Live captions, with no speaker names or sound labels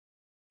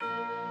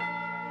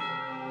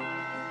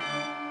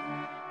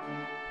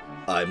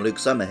I'm Luke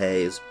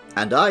Summerhays,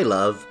 and I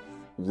love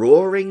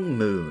Roaring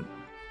Moon.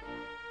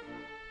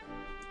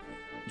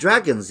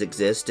 Dragons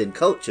exist in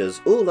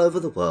cultures all over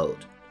the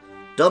world,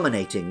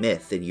 dominating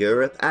myth in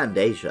Europe and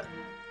Asia.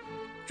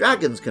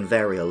 Dragons can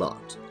vary a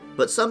lot,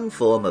 but some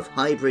form of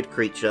hybrid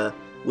creature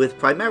with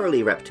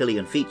primarily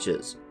reptilian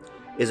features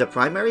is a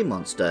primary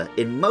monster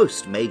in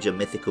most major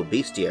mythical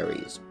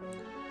bestiaries,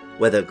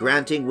 whether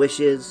granting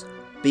wishes,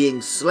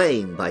 being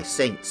slain by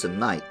saints and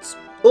knights,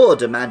 or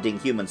demanding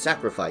human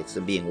sacrifice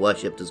and being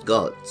worshipped as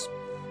gods.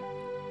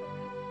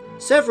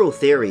 Several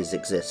theories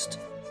exist,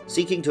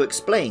 seeking to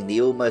explain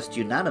the almost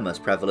unanimous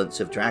prevalence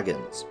of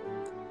dragons.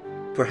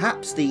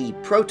 Perhaps the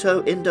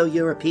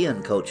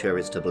Proto-Indo-European culture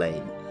is to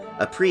blame,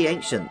 a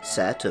pre-ancient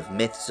set of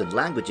myths and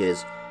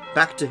languages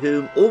back to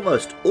whom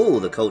almost all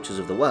the cultures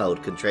of the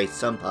world can trace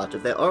some part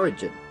of their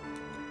origin.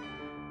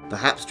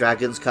 Perhaps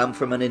dragons come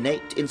from an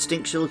innate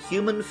instinctual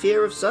human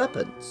fear of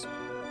serpents.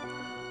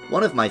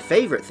 One of my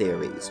favourite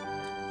theories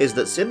is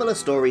that similar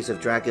stories of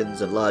dragons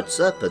and large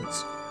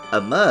serpents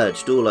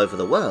emerged all over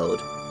the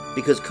world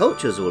because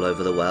cultures all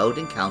over the world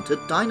encountered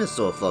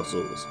dinosaur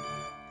fossils.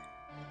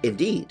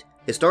 Indeed,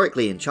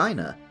 historically in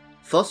China,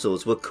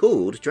 fossils were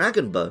called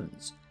dragon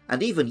bones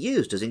and even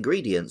used as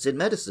ingredients in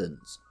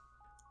medicines.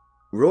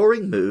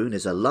 Roaring Moon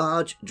is a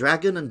large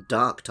dragon and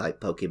dark type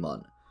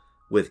Pokemon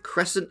with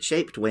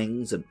crescent-shaped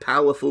wings and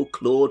powerful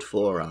clawed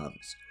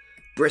forearms,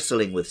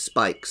 bristling with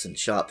spikes and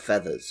sharp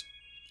feathers.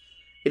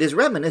 It is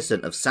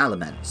reminiscent of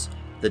Salamence,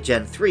 the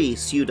Gen 3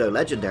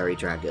 pseudo-legendary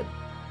dragon,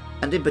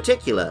 and in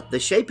particular, the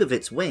shape of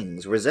its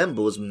wings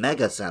resembles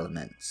Mega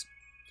Salamence.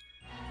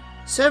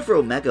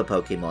 Several Mega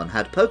Pokemon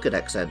had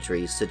Pokedex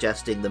entries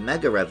suggesting the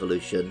Mega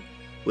Revolution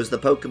was the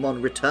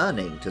Pokemon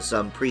returning to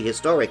some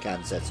prehistoric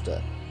ancestor,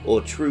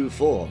 or true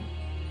form.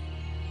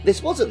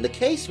 This wasn't the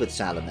case with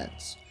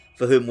Salamence,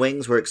 for whom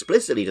wings were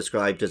explicitly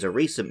described as a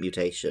recent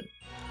mutation,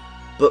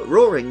 but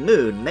Roaring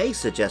Moon may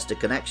suggest a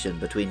connection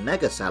between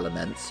Mega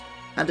Salamence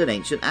and an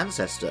ancient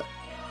ancestor.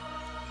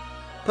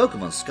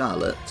 Pokemon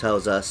Scarlet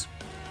tells us,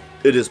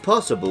 "It is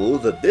possible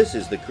that this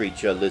is the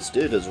creature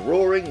listed as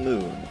Roaring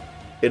Moon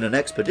in an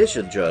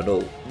expedition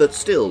journal that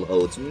still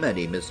holds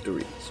many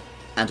mysteries."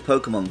 And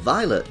Pokemon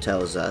Violet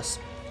tells us,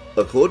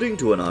 "According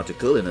to an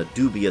article in a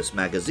dubious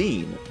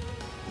magazine,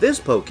 this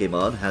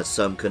Pokemon has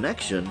some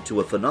connection to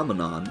a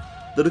phenomenon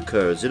that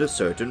occurs in a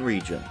certain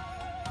region."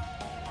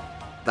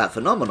 That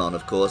phenomenon,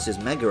 of course, is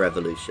Mega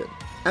Evolution,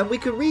 and we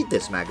can read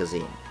this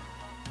magazine.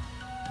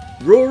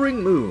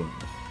 Roaring Moon,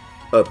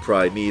 a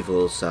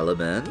primeval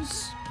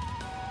salamence?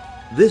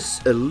 This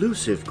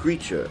elusive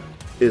creature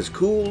is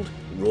called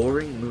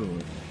Roaring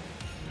Moon,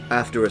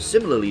 after a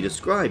similarly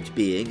described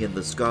being in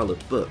the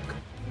Scarlet Book.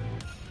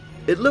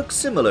 It looks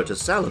similar to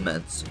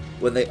Salamence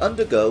when they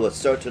undergo a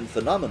certain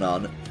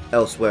phenomenon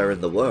elsewhere in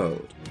the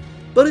world,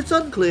 but it's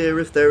unclear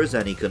if there is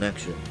any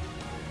connection.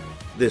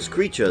 This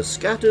creature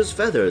scatters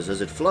feathers as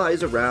it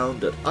flies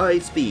around at high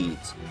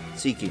speeds,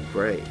 seeking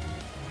prey.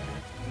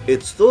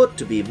 It's thought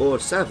to be more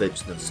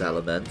savage than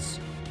Salamence,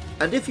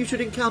 and if you should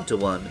encounter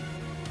one,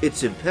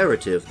 it's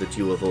imperative that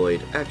you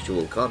avoid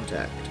actual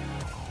contact.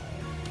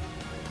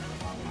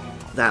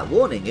 That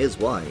warning is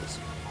wise,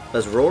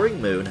 as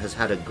Roaring Moon has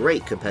had a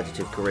great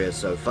competitive career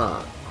so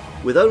far,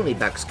 with only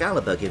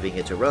Baxcalibur giving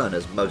it a run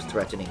as most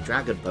threatening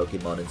dragon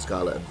Pokemon in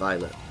Scarlet and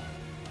Violet.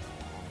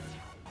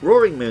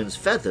 Roaring Moon's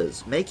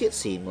feathers make it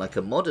seem like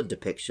a modern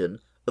depiction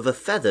of a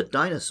feathered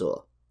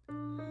dinosaur,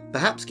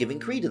 perhaps giving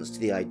credence to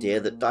the idea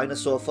that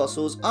dinosaur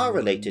fossils are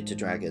related to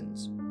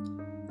dragons,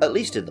 at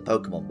least in the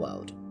Pokemon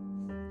world.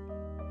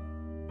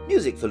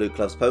 Music for Luke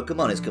Loves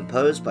Pokemon is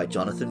composed by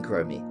Jonathan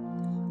Cromie.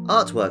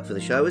 Artwork for the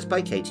show is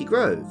by Katie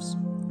Groves.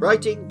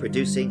 Writing,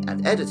 producing,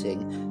 and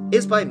editing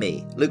is by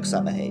me, Luke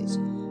Summerhays,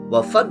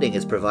 while funding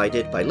is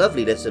provided by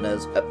lovely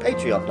listeners at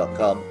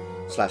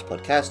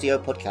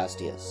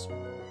patreon.com/podcastiopodcastius.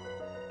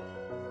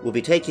 We'll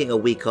be taking a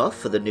week off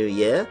for the new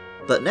year,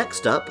 but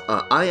next up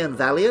are Iron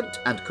Valiant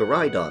and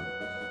Koraidon,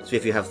 so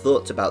if you have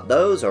thoughts about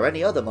those or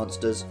any other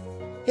monsters,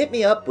 hit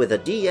me up with a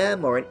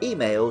DM or an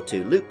email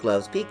to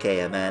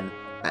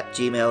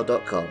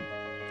lukelovespkmn@gmail.com.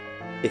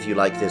 If you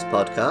like this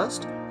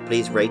podcast,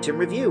 please rate and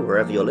review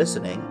wherever you're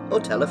listening, or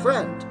tell a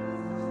friend.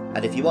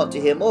 And if you want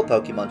to hear more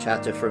Pokemon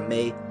chatter from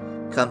me,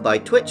 come by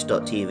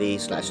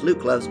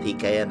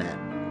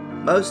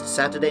twitch.tv/lukelovespkmn, most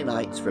Saturday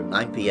nights from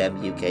 9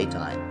 PM UK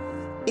time.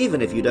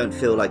 Even if you don't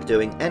feel like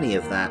doing any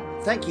of that,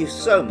 thank you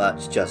so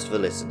much just for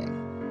listening.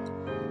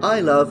 I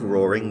love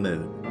Roaring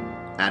Moon.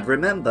 And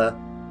remember,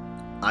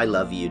 I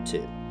love you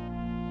too.